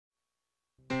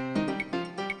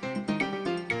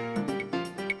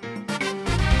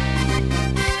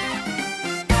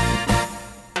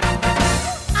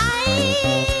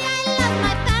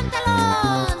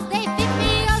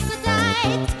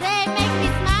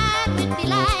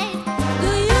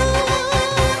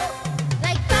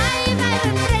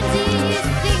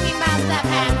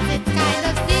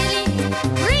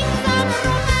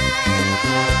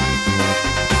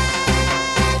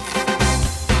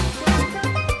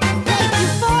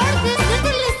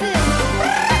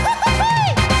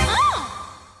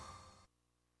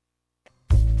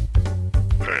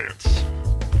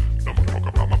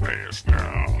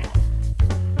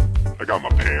got my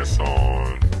pants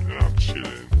on and I'm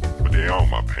chilling, but they aren't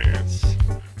my pants.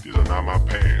 These are not my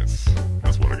pants.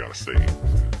 That's what I gotta say.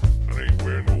 I ain't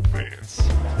wearing no pants.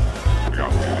 I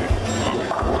got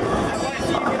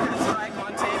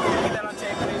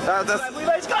That's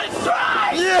Levi's got it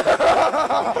strike!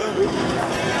 yeah!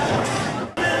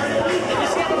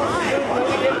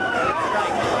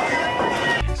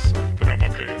 They're not my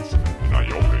pants. They're not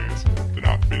your pants. They're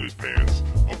not Billy's pants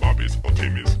or Bobby's or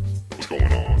Timmy's. What's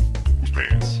going on? Whose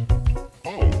pants?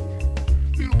 Oh,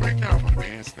 little breakdown for the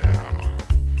pants now.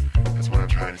 That's what I'm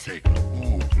trying to say.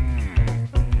 Ooh,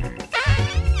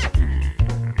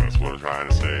 that's what I'm trying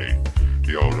to say.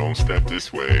 Yo, don't step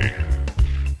this way.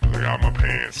 I got my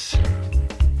pants.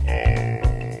 Oh,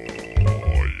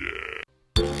 yeah.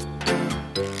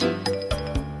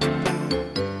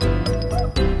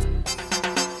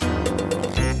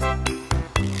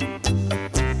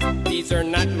 These are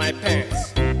not my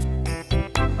pants.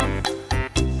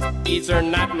 These are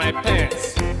not my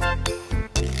pants.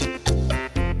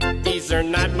 These are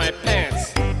not my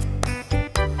pants.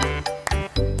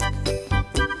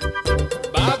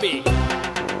 Bobby!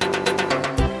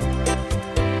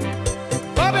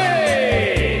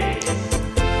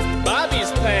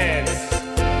 Bobby's pants.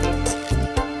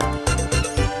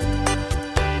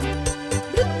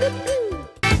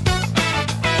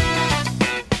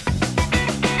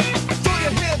 Throw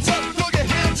your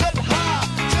hands up high.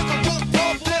 Check the good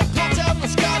pump, lip, punch out in the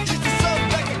sky. Just the sun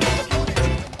back and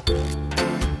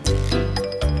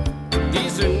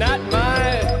These are not my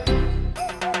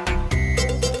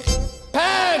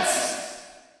pants.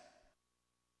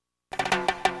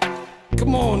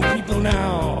 Come on, people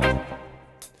now.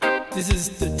 This is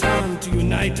the time to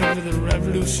unite over the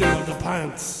revolution of the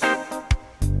pants.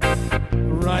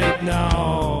 Right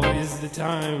now is the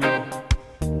time.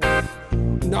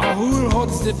 Now who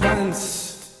holds the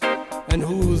pants? And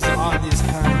whose are these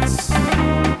pants?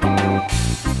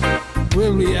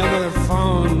 Will we ever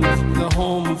found the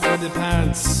home for the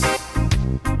pants?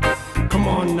 Come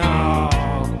on now,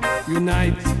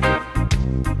 unite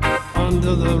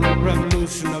under the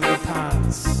revolution of the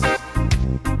pants.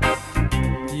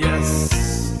 Yes.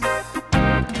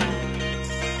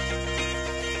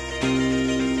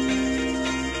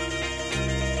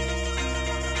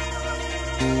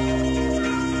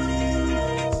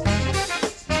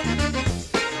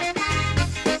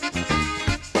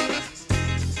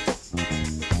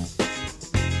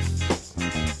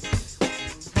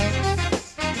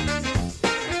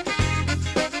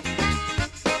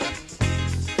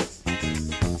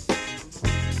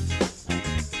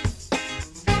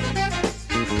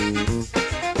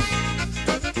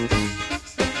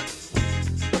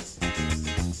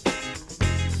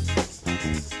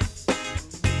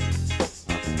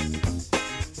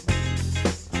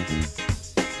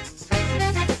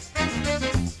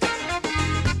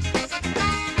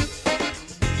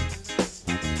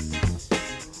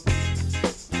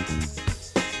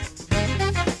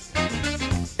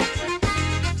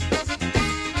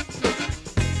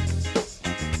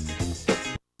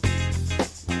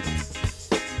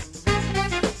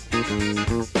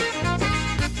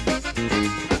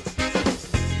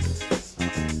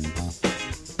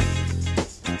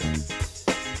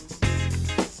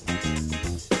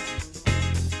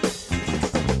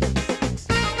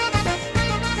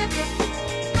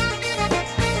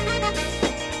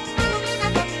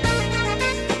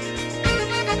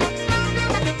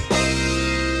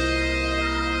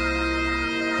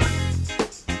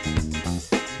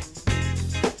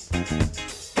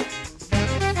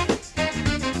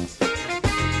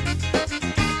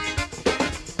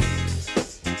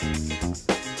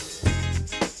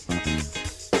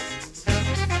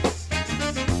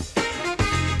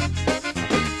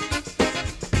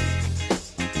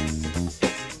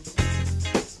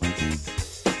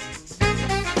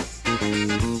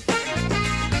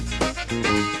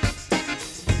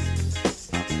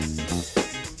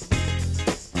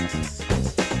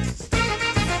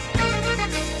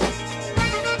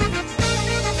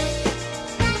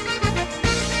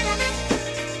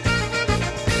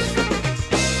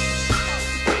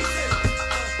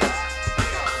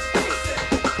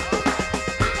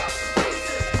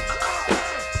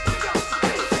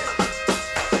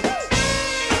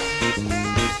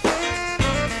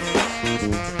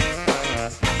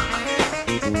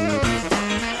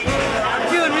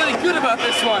 about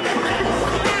this one.